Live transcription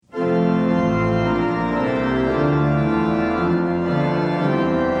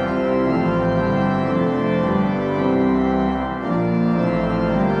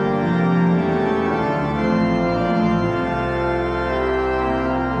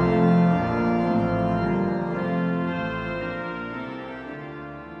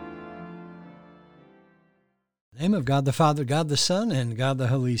name of God the Father, God the Son, and God the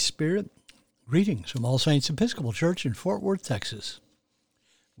Holy Spirit. Greetings from All Saints Episcopal Church in Fort Worth, Texas.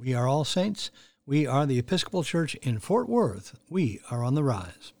 We are All Saints. We are the Episcopal Church in Fort Worth. We are on the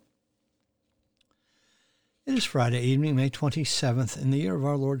rise. It is Friday evening, May 27th, in the year of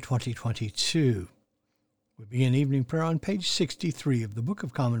our Lord 2022. We begin evening prayer on page 63 of the Book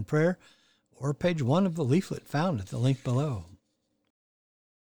of Common Prayer, or page 1 of the leaflet found at the link below.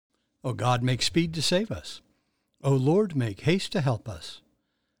 O God, make speed to save us. O Lord, make haste to help us.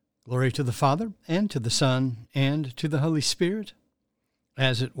 Glory to the Father, and to the Son, and to the Holy Spirit,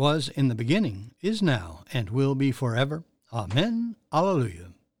 as it was in the beginning, is now, and will be forever. Amen.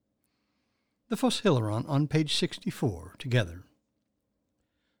 Alleluia. The Phos-Hilaron on page 64, together.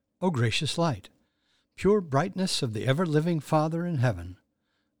 O gracious light, pure brightness of the ever-living Father in heaven,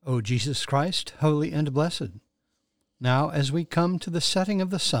 O Jesus Christ, holy and blessed, now as we come to the setting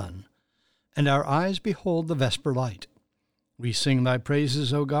of the sun, and our eyes behold the vesper light, we sing thy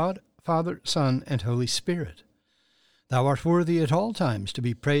praises, O God, Father, Son, and Holy Spirit. Thou art worthy at all times to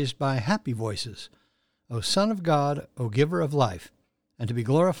be praised by happy voices, O Son of God, O Giver of life, and to be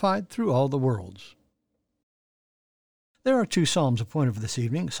glorified through all the worlds. There are two psalms appointed for this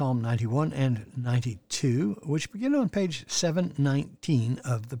evening, Psalm 91 and 92, which begin on page 719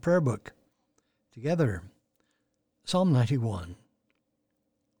 of the prayer book. Together, Psalm 91.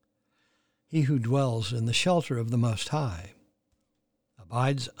 He who dwells in the shelter of the Most High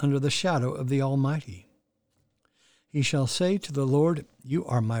abides under the shadow of the Almighty. He shall say to the Lord, You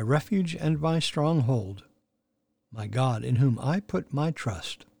are my refuge and my stronghold, my God in whom I put my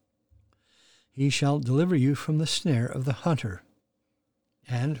trust. He shall deliver you from the snare of the hunter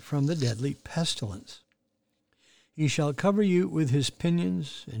and from the deadly pestilence. He shall cover you with his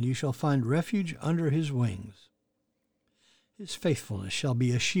pinions, and you shall find refuge under his wings. His faithfulness shall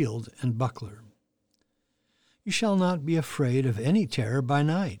be a shield and buckler. You shall not be afraid of any terror by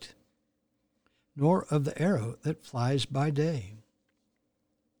night, nor of the arrow that flies by day,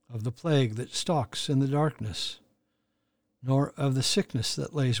 of the plague that stalks in the darkness, nor of the sickness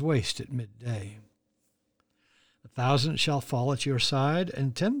that lays waste at midday. 1,000 shall fall at your side,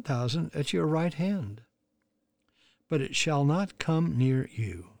 and 10,000 at your right hand, but it shall not come near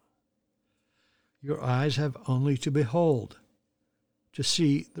you. Your eyes have only to behold, to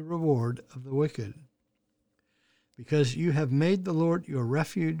see the reward of the wicked, because you have made the Lord your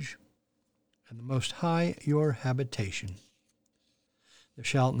refuge, and the Most High your habitation. There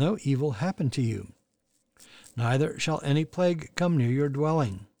shall no evil happen to you, neither shall any plague come near your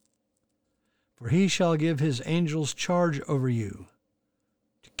dwelling. For he shall give his angels charge over you,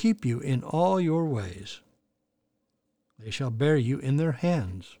 to keep you in all your ways. They shall bear you in their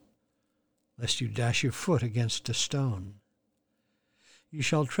hands, lest you dash your foot against a stone. You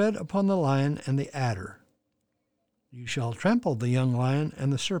shall tread upon the lion and the adder. You shall trample the young lion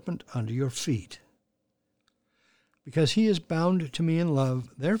and the serpent under your feet. Because he is bound to me in love,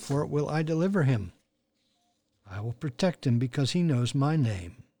 therefore will I deliver him. I will protect him because he knows my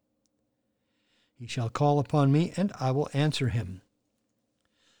name. He shall call upon me, and I will answer him.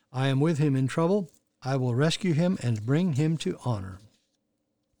 I am with him in trouble. I will rescue him and bring him to honor.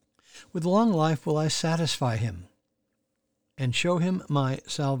 With long life will I satisfy him and show him my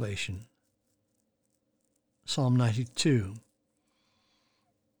salvation. Psalm 92.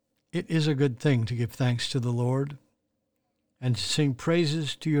 It is a good thing to give thanks to the Lord, and to sing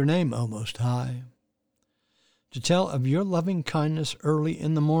praises to your name, O Most High, to tell of your loving kindness early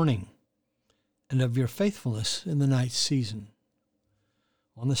in the morning, and of your faithfulness in the night season,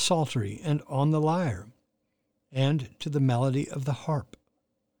 on the psaltery and on the lyre, and to the melody of the harp.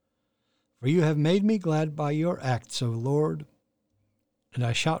 For you have made me glad by your acts, O Lord, and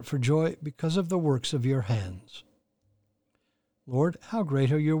I shout for joy because of the works of your hands. Lord, how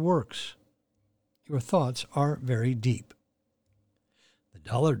great are your works! Your thoughts are very deep. The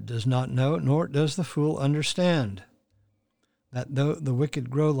dullard does not know, nor does the fool understand, that though the wicked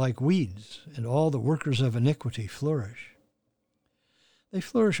grow like weeds, and all the workers of iniquity flourish, they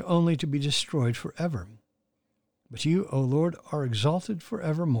flourish only to be destroyed forever. But you, O Lord, are exalted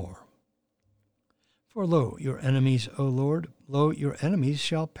forevermore. For lo, your enemies, O Lord, lo, your enemies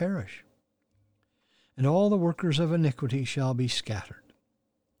shall perish, and all the workers of iniquity shall be scattered.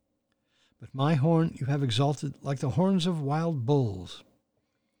 But my horn you have exalted like the horns of wild bulls.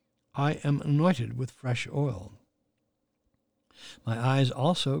 I am anointed with fresh oil. My eyes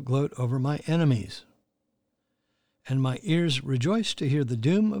also gloat over my enemies, and my ears rejoice to hear the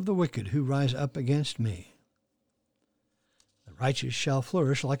doom of the wicked who rise up against me. The righteous shall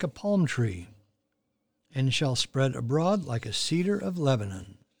flourish like a palm tree, and shall spread abroad like a cedar of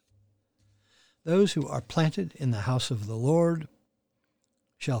Lebanon. Those who are planted in the house of the Lord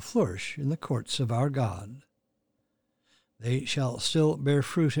shall flourish in the courts of our God. They shall still bear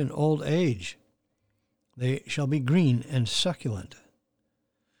fruit in old age. They shall be green and succulent,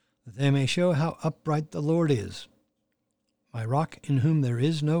 that they may show how upright the Lord is, my rock in whom there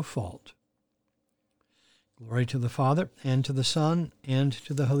is no fault. Glory to the Father, and to the Son, and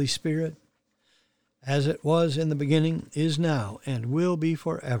to the Holy Spirit, as it was in the beginning, is now, and will be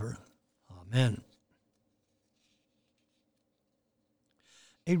forever. Amen.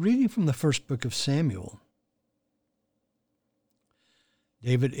 A reading from the first book of Samuel.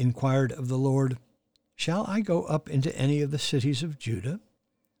 David inquired of the Lord, "Shall I go up into any of the cities of Judah?"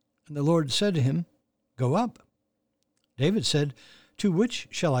 And the Lord said to him, "Go up." David said, "To which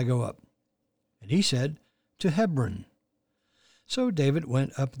shall I go up?" And he said, "To Hebron." So David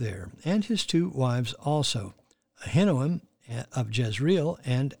went up there, and his 2 wives also, Ahinoam of Jezreel,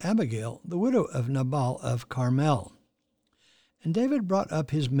 and Abigail, the widow of Nabal of Carmel. And David brought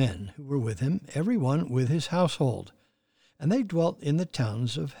up his men who were with him, every one with his household, and they dwelt in the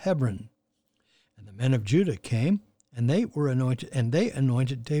towns of Hebron. And the men of Judah came, and they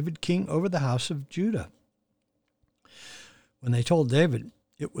anointed David king over the house of Judah. When they told David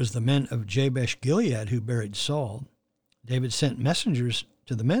it was the men of Jabesh-Gilead who buried Saul, David sent messengers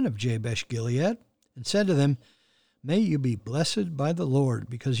to the men of Jabesh-Gilead and said to them, "May you be blessed by the Lord,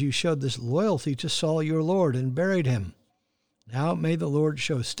 because you showed this loyalty to Saul your lord and buried him. Now may the Lord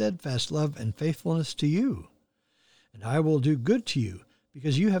show steadfast love and faithfulness to you. And I will do good to you,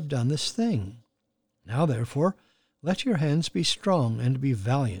 because you have done this thing. Now therefore, let your hands be strong and be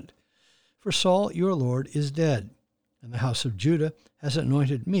valiant. For Saul your lord is dead, and the house of Judah has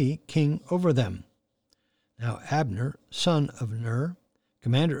anointed me king over them." Now Abner, son of Ner,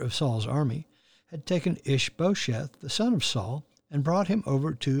 commander of Saul's army, had taken Ishbosheth, the son of Saul, and brought him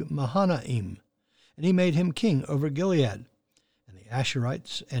over to Mahanaim, and he made him king over Gilead, and the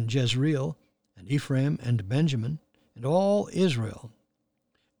Asherites, and Jezreel, and Ephraim, and Benjamin, and all Israel.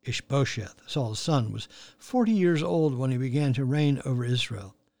 Ishbosheth, Saul's son, was 40 years old when he began to reign over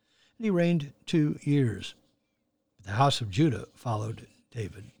Israel, and he reigned 2 years. But the house of Judah followed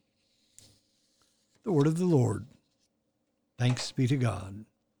David. The word of the Lord. Thanks be to God.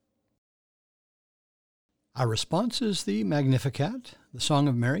 Our response is the Magnificat, the Song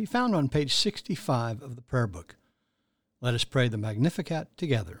of Mary, found on page 65 of the prayer book. Let us pray the Magnificat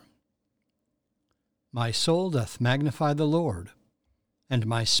together. My soul doth magnify the Lord, and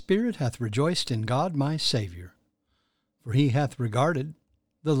my spirit hath rejoiced in God my Saviour. For he hath regarded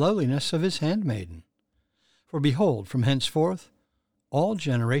the lowliness of his handmaiden. For behold, from henceforth all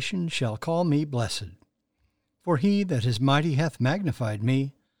generations shall call me blessed. For he that is mighty hath magnified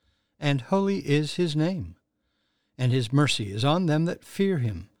me, and holy is his name. And his mercy is on them that fear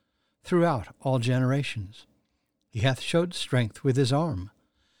him throughout all generations. He hath showed strength with his arm.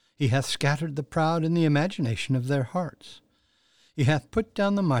 He hath scattered the proud in the imagination of their hearts. He hath put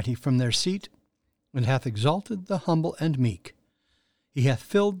down the mighty from their seat, and hath exalted the humble and meek. He hath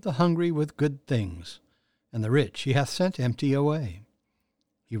filled the hungry with good things, and the rich he hath sent empty away.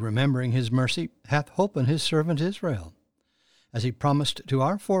 He, remembering his mercy, hath holpen his servant Israel, as he promised to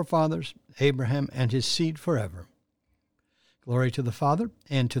our forefathers, Abraham and his seed forever. Glory to the Father,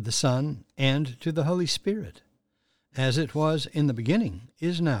 and to the Son, and to the Holy Spirit, as it was in the beginning,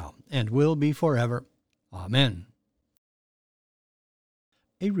 is now, and will be forever. Amen.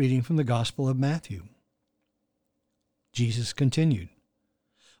 A reading from the Gospel of Matthew. Jesus continued,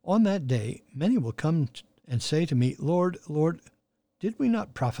 "On that day many will come and say to me, Lord, Lord, did we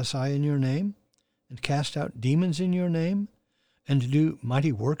not prophesy in your name, and cast out demons in your name, and do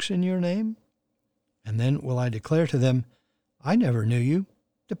mighty works in your name? And then will I declare to them, I never knew you.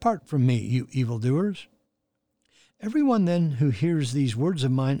 Depart from me, you evildoers. Everyone then who hears these words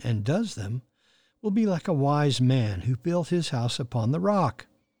of mine and does them will be like a wise man who built his house upon the rock.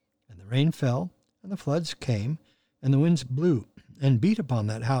 And the rain fell, and the floods came, and the winds blew and beat upon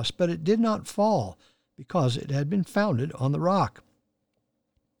that house, but it did not fall, because it had been founded on the rock.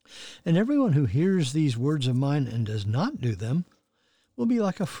 And everyone who hears these words of mine and does not do them will be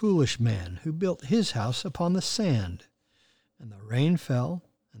like a foolish man who built his house upon the sand. And the rain fell,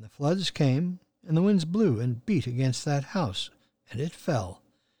 and the floods came, and the winds blew and beat against that house, and it fell,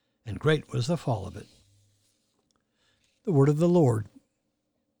 and great was the fall of it." The word of the Lord.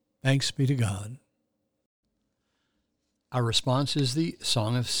 Thanks be to God. Our response is the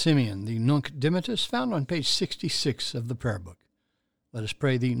Song of Simeon, the Nunc Dimittis, found on page 66 of the prayer book. Let us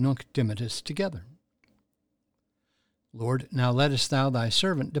pray the Nunc Dimittis together. Lord, now lettest thou thy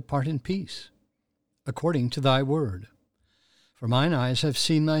servant depart in peace, according to thy word. For mine eyes have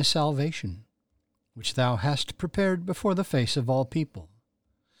seen thy salvation, which thou hast prepared before the face of all people,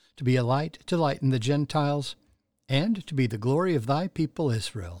 to be a light to lighten the Gentiles, and to be the glory of thy people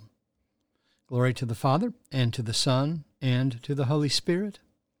Israel. Glory to the Father, and to the Son, and to the Holy Spirit,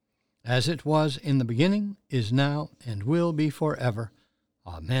 as it was in the beginning, is now, and will be forever.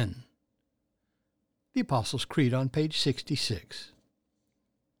 Amen. The Apostles' Creed on page 66.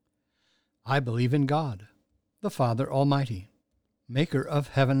 I believe in God, the Father Almighty, maker of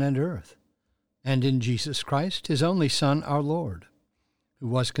heaven and earth, and in Jesus Christ, his only Son, our Lord, who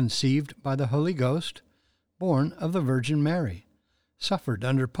was conceived by the Holy Ghost, born of the Virgin Mary, suffered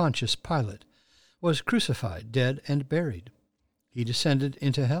under Pontius Pilate, was crucified, dead, and buried. He descended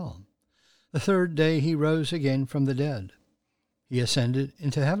into hell. The third day he rose again from the dead. He ascended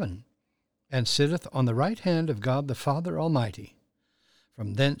into heaven, and sitteth on the right hand of God the Father Almighty.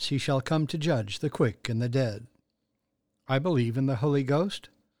 From thence he shall come to judge the quick and the dead. I believe in the Holy Ghost,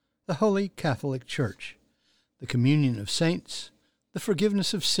 the Holy Catholic Church, the communion of saints, the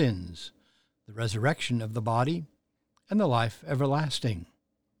forgiveness of sins, the resurrection of the body, and the life everlasting.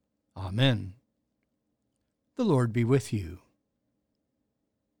 Amen. The Lord be with you.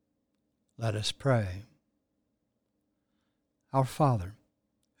 Let us pray. Our Father,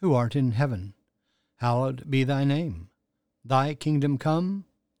 who art in heaven, hallowed be thy name. Thy kingdom come,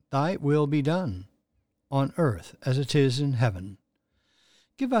 thy will be done, on earth as it is in heaven.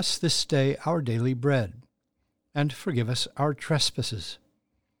 Give us this day our daily bread, and forgive us our trespasses,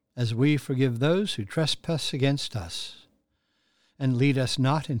 as we forgive those who trespass against us. And lead us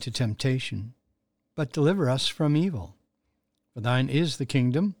not into temptation, but deliver us from evil. For thine is the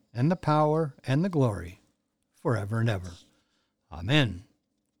kingdom, and the power, and the glory, forever and ever. Amen.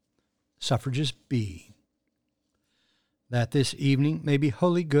 Suffrages B. That this evening may be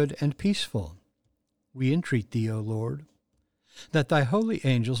wholly good and peaceful, we entreat thee, O Lord. That thy holy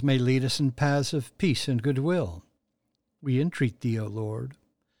angels may lead us in paths of peace and goodwill, we entreat thee, O Lord.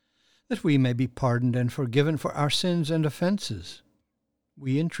 That we may be pardoned and forgiven for our sins and offenses,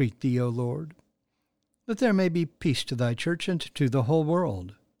 we entreat thee, O Lord. That there may be peace to thy church and to the whole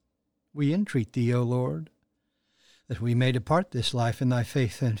world, we entreat thee, O Lord. That we may depart this life in thy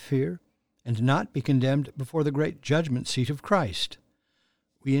faith and fear, and not be condemned before the great judgment seat of Christ,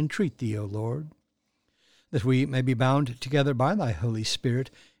 we entreat thee, O Lord. That we may be bound together by thy Holy Spirit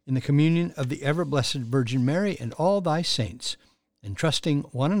in the communion of the ever-blessed Virgin Mary and all thy saints, entrusting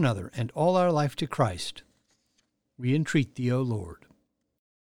one another and all our life to Christ, we entreat thee, O Lord.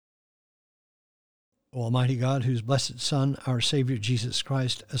 O Almighty God, whose blessed Son, our Savior Jesus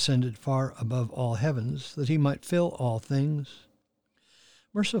Christ, ascended far above all heavens, that he might fill all things,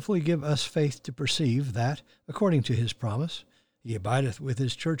 mercifully give us faith to perceive that, according to his promise, he abideth with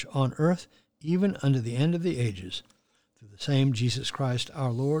his church on earth, even unto the end of the ages, through the same Jesus Christ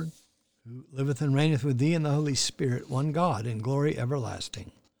our Lord, who liveth and reigneth with thee in the Holy Spirit, one God, in glory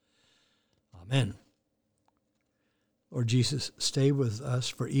everlasting. Amen. Lord Jesus, stay with us,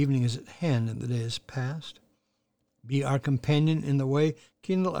 for evening is at hand and the day is past. Be our companion in the way,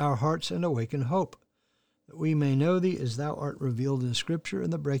 kindle our hearts, and awaken hope, that we may know thee as thou art revealed in Scripture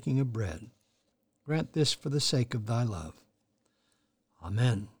and the breaking of bread. Grant this for the sake of thy love.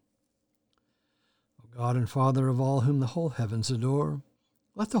 Amen. O God and Father of all whom the whole heavens adore,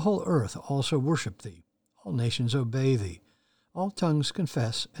 let the whole earth also worship thee, all nations obey thee, all tongues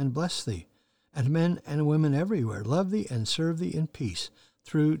confess and bless thee, and men and women everywhere love thee and serve thee in peace,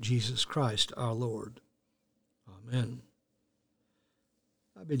 through Jesus Christ our Lord. Amen.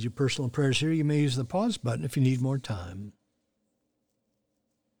 I bid you personal prayers here. You may use the pause button if you need more time.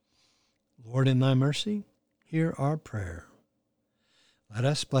 Lord, in thy mercy, hear our prayer. Let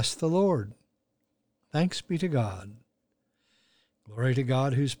us bless the Lord. Thanks be to God. Glory to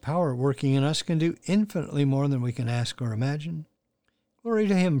God, whose power working in us can do infinitely more than we can ask or imagine. Glory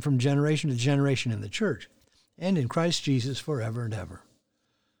to him from generation to generation in the church and in Christ Jesus forever and ever.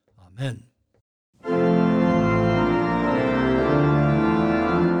 Amen.